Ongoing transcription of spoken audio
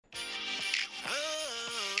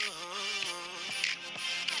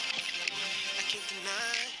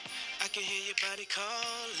can hear your body calling.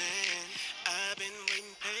 I've been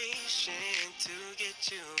waiting patient to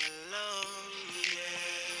get you alone.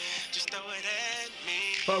 Yeah, just throw it at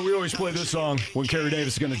me. We always play this song when Carey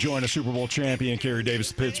Davis is going to join a Super Bowl champion. Carey Davis,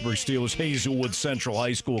 the Pittsburgh Steelers, Hazelwood Central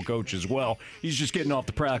High School coach as well. He's just getting off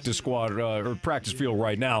the practice squad or practice field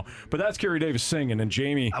right now. But that's Carey Davis singing, and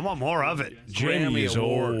Jamie. I want more of it. Jamie is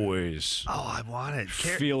always I want it.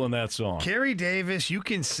 Feeling that song. Carey Davis, you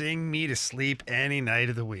can sing me to sleep any night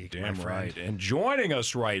of the week. Damn right. And joining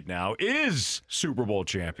us right now is Super Bowl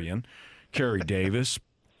champion Carey Davis,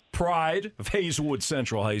 pride of Hazelwood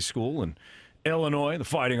Central High School in Illinois, the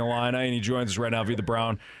Fighting Illini, and he joins us right now via the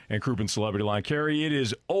Brown and Crouppen Celebrity Line. Carey, it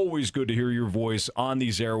is always good to hear your voice on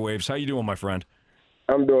these airwaves. How you doing, my friend?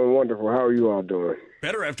 I'm doing wonderful. How are you all doing?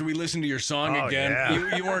 Better after we listen to your song again.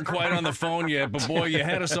 Yeah. You weren't quite on the phone yet, but boy, you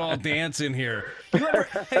had us all dancing here.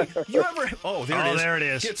 Oh, there it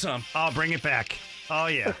is. Get some. I'll bring it back. Oh,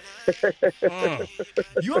 yeah.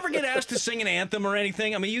 You ever get asked to sing an anthem or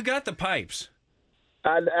anything? I mean, you got the pipes.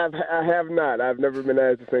 I have not. I've never been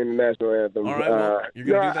asked to sing the national anthem. All right, well, you're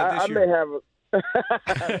going to do that this year. I may have a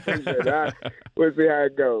we'll see how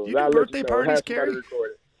it goes. You do birthday parties, Carey?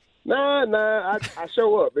 Nah. I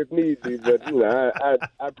show up if need be, but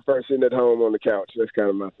I prefer sitting at home on the couch. That's kind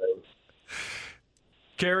of my thing.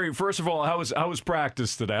 Carey, first of all, how was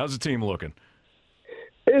practice today? How's the team looking?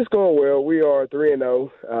 It's going well. We are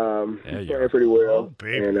 3-0, playing pretty well,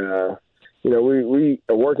 and we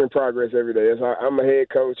a work in progress every day. I'm a head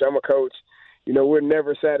coach. I'm a coach. We're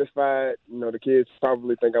never satisfied. The kids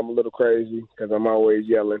probably think I'm a little crazy because I'm always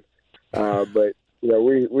yelling, but.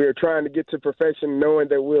 We're trying to get to perfection knowing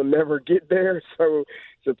that we'll never get there. So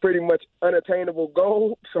it's a pretty much unattainable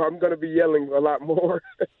goal. So I'm going to be yelling a lot more.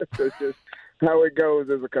 It's just how it goes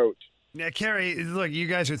as a coach. Yeah, Carey, look, you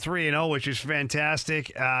guys are 3-0, which is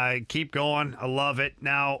fantastic. Keep going. I love it.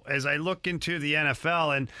 Now, as I look into the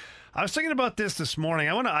NFL, and I was thinking about this morning,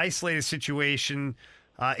 I want to isolate a situation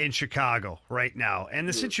in Chicago right now. And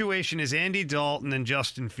the situation is Andy Dalton and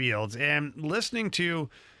Justin Fields. And listening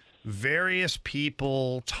to various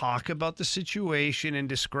people talk about the situation and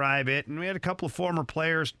describe it. And we had a couple of former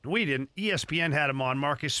players. We didn't. ESPN had him on,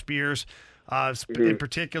 Marcus Spears in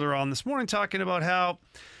particular, on this morning, talking about how,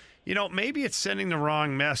 maybe it's sending the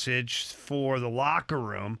wrong message for the locker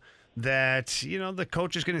room that, the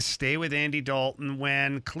coach is going to stay with Andy Dalton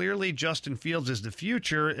when clearly Justin Fields is the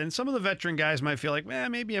future. And some of the veteran guys might feel like,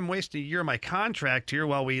 maybe I'm wasting a year of my contract here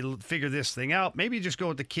while we figure this thing out. Maybe just go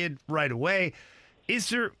with the kid right away.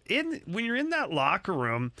 When you're in that locker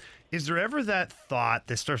room, is there ever that thought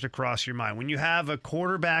that starts to cross your mind when you have a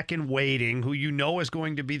quarterback in waiting who is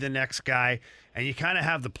going to be the next guy, and you kind of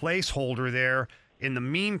have the placeholder there in the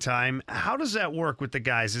meantime? How does that work with the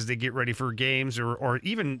guys as they get ready for games or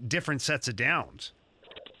even different sets of downs?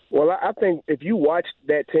 Well, I think if you watched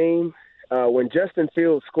that team, when Justin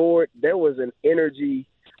Fields scored, there was an energy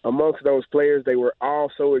amongst those players. They were all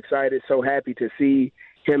so excited, so happy to see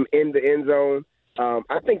him in the end zone.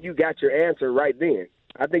 I think you got your answer right then.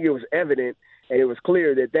 I think it was evident and it was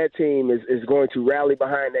clear that team is going to rally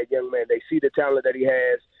behind that young man. They see the talent that he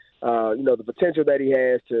has, the potential that he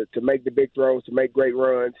has to make the big throws, to make great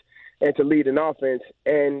runs, and to lead an offense.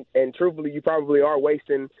 And truthfully, you probably are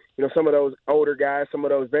wasting, some of those older guys, some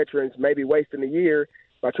of those veterans, maybe wasting a year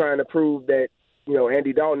by trying to prove that,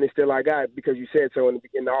 Andy Dalton is still our guy because you said so in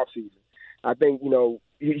the offseason. I think,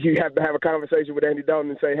 you have to have a conversation with Andy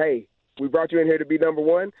Dalton and say, hey, we brought you in here to be number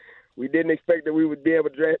one. We didn't expect that we would be able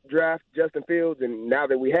to draft Justin Fields, and now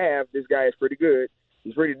that we have, this guy is pretty good.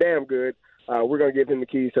 He's pretty damn good. We're going to give him the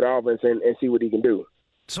keys to the offense and see what he can do.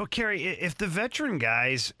 So, Carey, if the veteran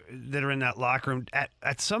guys that are in that locker room,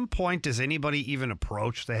 at some point, does anybody even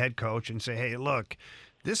approach the head coach and say, hey, look,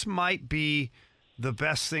 this might be the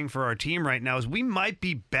best thing for our team right now, is we might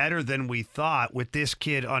be better than we thought with this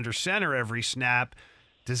kid under center every snap?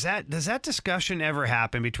 Does that discussion ever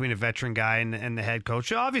happen between a veteran guy and the head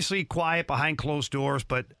coach? Obviously quiet behind closed doors,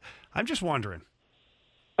 but I'm just wondering.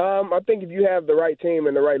 I think if you have the right team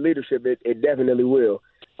and the right leadership, it definitely will.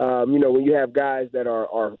 When you have guys that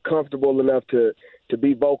are comfortable enough to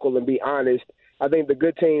be vocal and be honest, I think the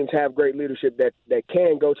good teams have great leadership that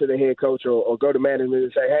can go to the head coach or go to management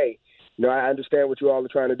and say, hey, I understand what you all are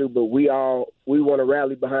trying to do, but we want to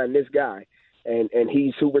rally behind this guy. And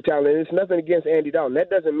he's super talented. It's nothing against Andy Dalton.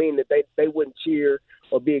 That doesn't mean that they wouldn't cheer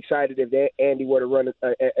or be excited if Andy were to run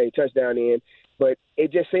a touchdown in. But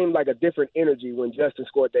it just seemed like a different energy when Justin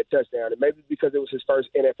scored that touchdown. And maybe because it was his first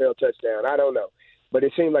NFL touchdown. I don't know. But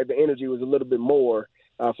it seemed like the energy was a little bit more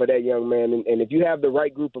for that young man. And if you have the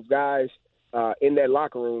right group of guys in that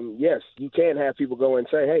locker room, yes, you can have people go and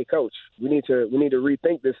say, "Hey, coach, we need to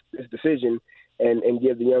rethink this decision and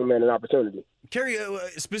give the young man an opportunity." Carey,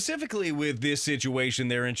 specifically with this situation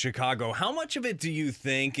there in Chicago, how much of it do you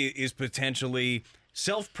think is potentially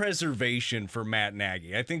self-preservation for Matt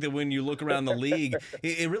Nagy? I think that when you look around the league,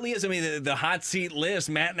 it really is. I mean, the hot seat list,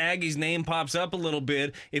 Matt Nagy's name pops up a little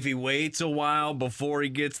bit if he waits a while before he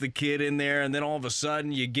gets the kid in there, and then all of a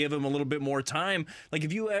sudden you give him a little bit more time. Like,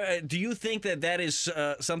 if you do you think that is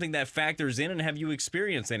something that factors in, and have you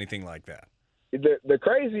experienced anything like that? The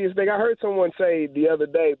craziest thing I heard someone say the other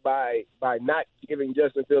day, by not giving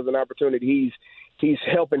Justin Fields an opportunity, he's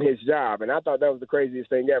helping his job, and I thought that was the craziest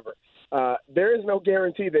thing ever. There is no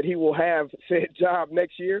guarantee that he will have said job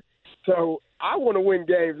next year, so I want to win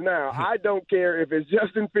games now. I don't care if it's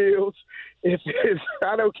Justin Fields,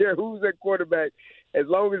 I don't care who's at quarterback, as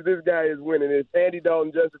long as this guy is winning. It's Andy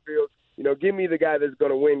Dalton, Justin Fields. Give me the guy that's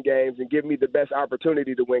going to win games and give me the best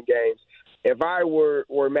opportunity to win games. If I were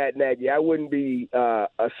Matt Nagy, I wouldn't be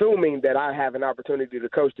assuming that I have an opportunity to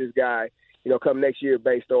coach this guy, come next year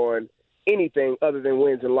based on anything other than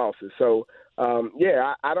wins and losses. So, I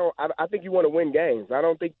think you want to win games. I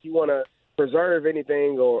don't think you want to preserve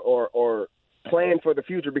anything or plan for the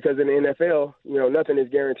future, because in the NFL, nothing is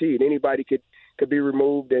guaranteed. Anybody could be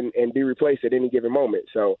removed and be replaced at any given moment.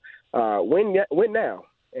 So, win now.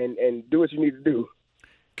 And do what you need to do.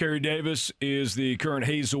 Carey Davis is the current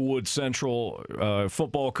Hazelwood Central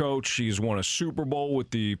football coach. He's won a Super Bowl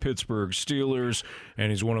with the Pittsburgh Steelers, and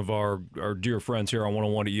he's one of our dear friends here on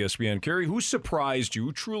 101 to ESPN. Carey, who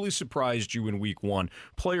truly surprised you in Week 1,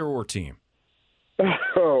 player or team?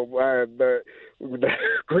 The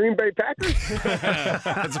Green Bay Packers.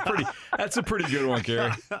 That's a pretty good one,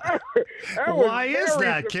 Carey. Why is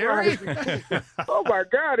that, Carey? Oh my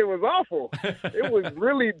God, it was awful. It was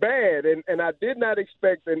really bad, and I did not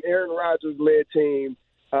expect an Aaron Rodgers-led team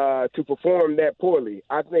to perform that poorly.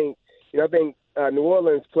 I think New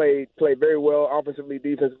Orleans played very well offensively,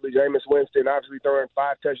 defensively. Jameis Winston obviously throwing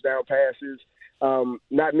 5 touchdown passes.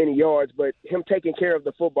 Not many yards, but him taking care of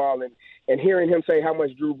the football and hearing him say how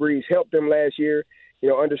much Drew Brees helped him last year,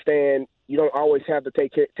 understand you don't always have to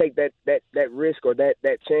take that risk or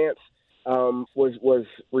that chance, was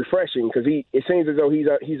refreshing, because it seems as though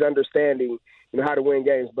he's understanding, how to win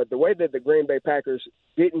games. But the way that the Green Bay Packers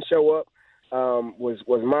didn't show up was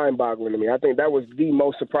mind-boggling to me. I think that was the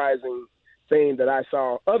most surprising thing that I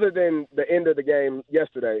saw, other than the end of the game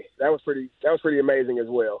yesterday. That was pretty amazing as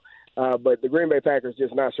well. But the Green Bay Packers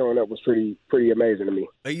just not showing up was pretty amazing to me.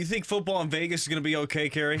 You think football in Vegas is going to be okay,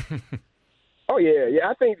 Carey? Oh yeah.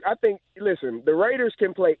 I think. Listen, the Raiders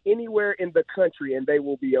can play anywhere in the country and they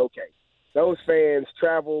will be okay. Those fans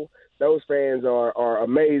travel. Those fans are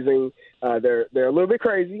amazing. They're a little bit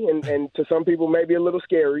crazy and to some people maybe a little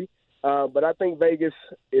scary. But I think Vegas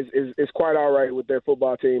is quite all right with their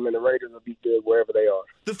football team, and the Raiders will be good wherever they are.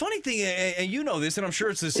 The funny thing, and you know this, and I'm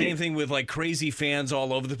sure it's the same thing with like crazy fans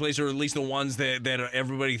all over the place, or at least the ones that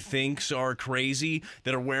everybody thinks are crazy,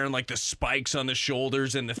 that are wearing like the spikes on the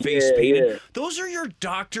shoulders and the face painted. Yeah. Those are your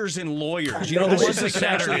doctors and lawyers. The ones that can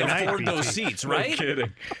actually afford those seats, right? No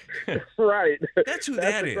kidding. Right. That's who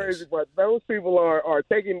That's that the is. Crazy part. Those people are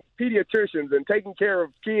taking pediatricians and taking care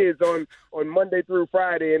of kids on Monday through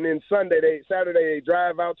Friday, and then Saturday they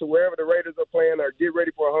drive out to wherever the Raiders are playing or get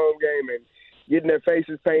ready for a home game and getting their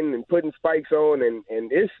faces painted and putting spikes on, and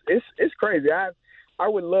it's crazy. I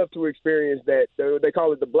would love to experience that. They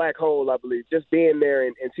call it the black hole, I believe. Just being there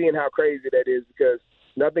and seeing how crazy that is, because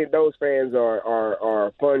I think those fans are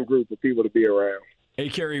a fun group of people to be around. Hey,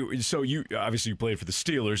 Carey, so you obviously played for the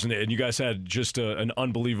Steelers, and you guys had just an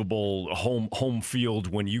unbelievable home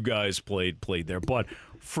field when you guys played there. But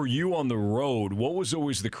for you on the road, what was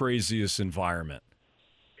always the craziest environment?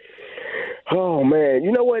 Oh, man.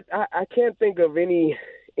 You know what? I can't think of any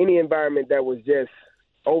environment that was just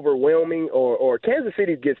overwhelming, or Kansas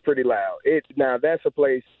City gets pretty loud. Now, that's a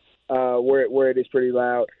place where it is pretty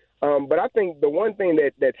loud. But I think the one thing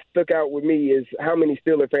that stuck out with me is how many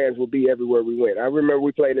Steeler fans will be everywhere we went. I remember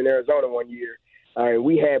we played in Arizona one year, and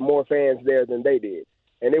we had more fans there than they did.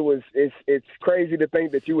 And it's crazy to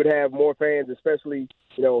think that you would have more fans, especially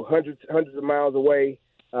hundreds of miles away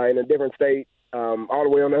in a different state, all the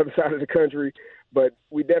way on the other side of the country. But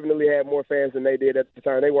we definitely had more fans than they did at the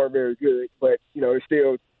time. They weren't very good, but it's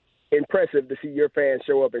still impressive to see your fans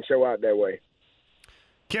show up and show out that way.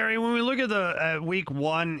 Carey, when we look at the Week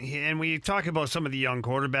 1 and we talk about some of the young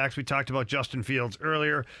quarterbacks, we talked about Justin Fields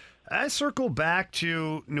earlier. I circle back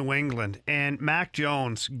to New England and Mac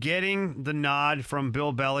Jones getting the nod from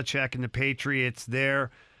Bill Belichick and the Patriots there.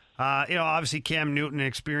 Obviously Cam Newton, an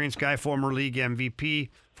experienced guy, former league MVP,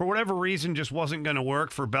 for whatever reason just wasn't going to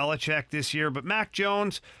work for Belichick this year. But Mac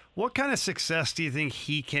Jones, what kind of success do you think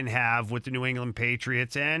he can have with the New England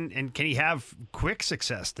Patriots, and can he have quick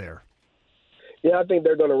success there? Yeah, I think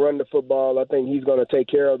they're going to run the football. I think he's going to take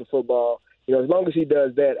care of the football. As long as he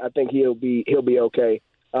does that, I think he'll be okay.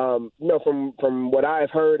 From what I've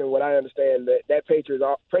heard and what I understand, that Patriot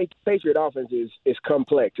offense is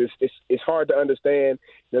complex. It's hard to understand.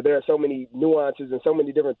 There are so many nuances and so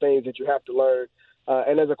many different things that you have to learn.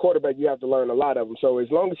 And as a quarterback, you have to learn a lot of them. So as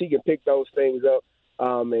long as he can pick those things up,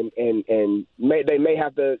 they may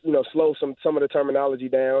have to slow some of the terminology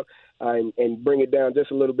down and bring it down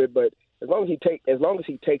just a little bit. But as long as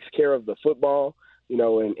he takes care of the football,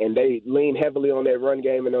 and they lean heavily on that run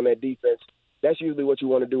game and on that defense, that's usually what you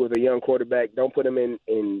want to do with a young quarterback. Don't put him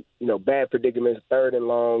in bad predicaments, third and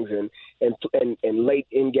longs, and late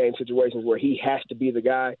in-game situations where he has to be the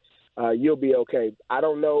guy. You'll be okay. I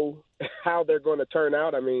don't know how they're going to turn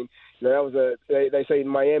out. I mean, they say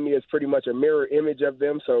Miami is pretty much a mirror image of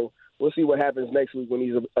them, so we'll see what happens next week when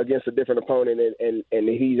he's against a different opponent and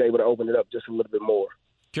he's able to open it up just a little bit more.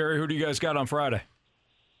 Carey, who do you guys got on Friday?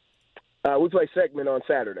 We play Segment on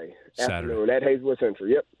Saturday afternoon at Hazelwood Central.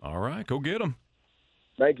 Yep. All right, go get them.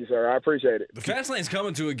 Thank you, sir. I appreciate it. The Fast Lane's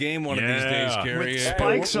coming to a game one of these days, Carey. With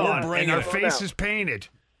spikes on we're and our faces painted.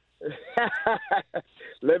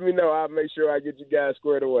 Let me know. I'll make sure I get you guys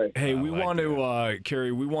squared away. Hey, we want to,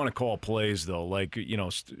 Carey, we want to call plays, though. Like,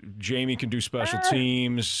 Jamie can do special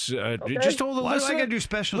teams. Okay. Just hold the Why do listen. I got to do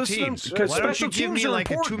special teams? Because Why don't you special give teams me are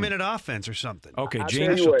like important. a 2-minute offense or something? Okay, I'll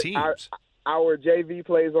Jamie. tell you what, teams. Our JV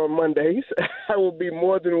plays on Mondays. I will be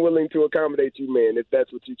more than willing to accommodate you, man, if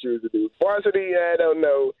that's what you choose to do. Varsity, I don't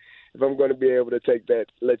know if I'm going to be able to take that.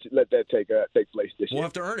 Let that take place this year. We'll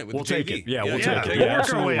have to earn it with We'll the take JV. it. Yeah, we'll Yeah, take it. we'll Yeah,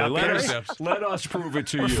 work our way absolutely. up. Let us prove it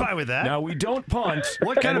to you. We're fine with that. Now, we don't punt.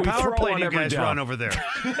 What kind of and we power throw play on do you every guys down. run over there?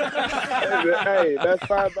 Hey, that's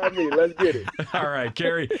fine by me. Let's get it. All right,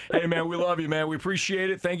 Carey. Hey, man, we love you, man. We appreciate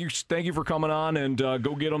it. Thank you for coming on, and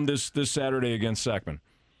go get them this Saturday against Seckman.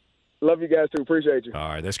 Love you guys, too. Appreciate you. All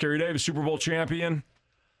right, that's Carey Davis, Super Bowl champion,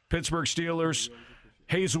 Pittsburgh Steelers,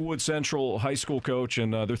 Hazelwood Central high school coach,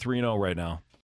 and they're 3-0 right now.